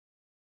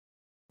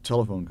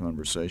Telephone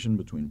conversation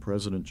between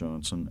President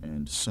Johnson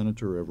and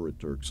Senator Everett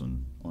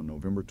Dirksen on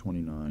November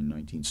 29,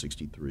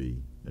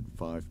 1963 at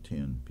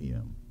 5:10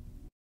 p.m.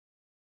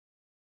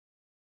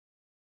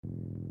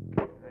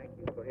 Thank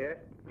you. Go ahead.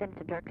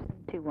 Senator Dirksen,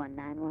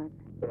 2191.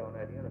 Put on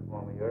that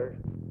uniform of yours.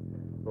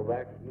 Go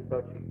back. You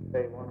thought you could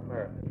save one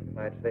American. You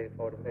might save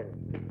 40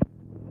 million.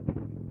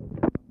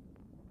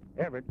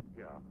 Everett?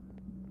 Yeah.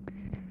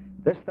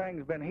 This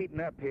thing's been heating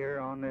up here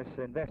on this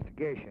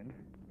investigation.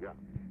 Yeah.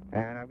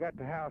 And I've got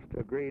the House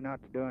to agree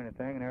not to do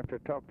anything, and after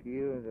I talked to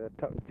you,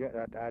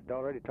 I'd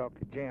already talked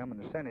to Jim, and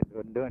the Senate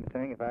wouldn't do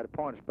anything if I'd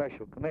appoint a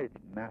special committee.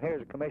 Now,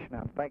 here's a commission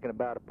I'm thinking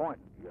about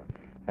appointing. Yeah.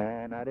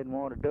 And I didn't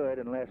want to do it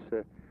unless,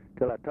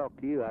 till I talked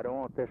to you. I don't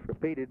want this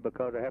repeated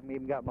because I haven't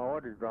even got my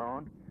orders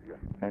drawn. Yeah.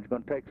 And it's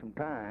going to take some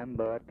time,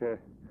 but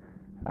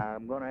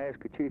I'm going to ask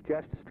the Chief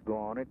Justice to go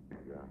on it.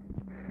 Yeah.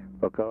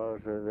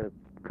 Because the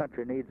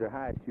country needs the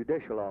highest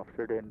judicial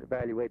officer to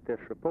evaluate this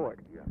report.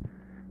 Yeah.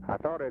 I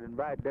thought I'd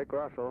invite Dick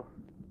Russell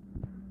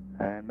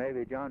and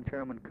maybe John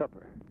Sherman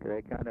Cooper.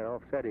 They kind of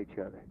offset each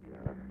other.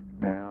 Yeah.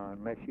 Now,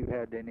 unless you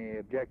had any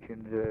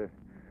objections to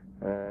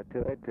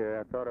it,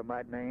 I thought I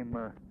might name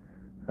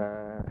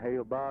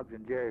Hale Boggs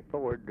and Jerry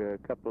Ford, a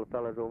couple of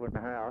fellows over in the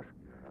House,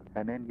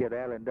 and then get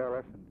Allen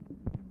Dulles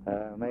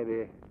and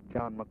maybe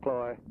John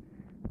McCloy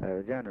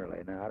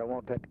generally. Now, I don't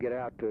want that to get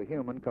out to a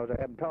human because I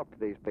haven't talked to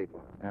these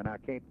people, and I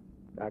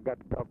got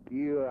to talk to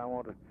you. I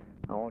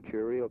want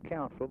your real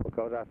counsel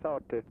because I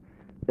thought that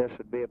this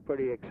would be a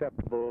pretty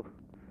acceptable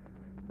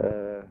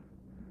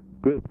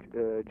group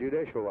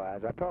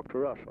judicial-wise. I talked to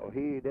Russell.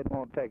 He didn't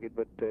want to take it,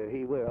 but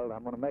he will.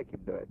 I'm going to make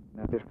him do it.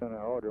 I'm just going to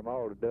order them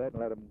all to do it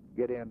and let them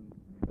get in.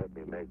 Let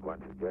me make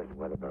one suggestion.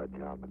 What about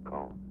John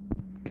McCall?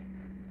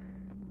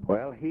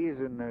 Well, he's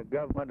in the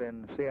government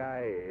and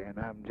CIA, and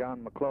I'm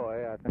John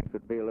McCloy. I think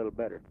would be a little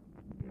better.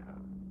 Yeah.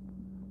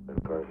 But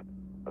of course,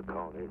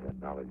 McCall is a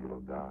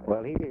knowledgeable guy.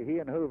 Well, he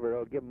and Hoover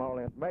will give them all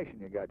the information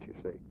you got, you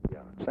see.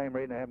 Yeah. Same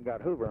reason I haven't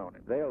got Hoover on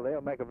it.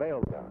 They'll make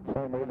available.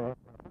 Same reason I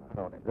haven't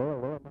on it.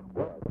 They'll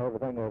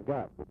everything they've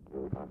got.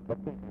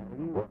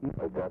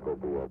 That will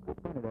be okay.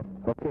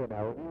 Okay,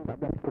 now, I've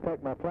got to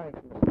protect my flanks.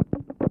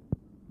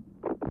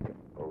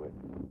 Go ahead.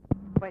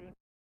 Waiting.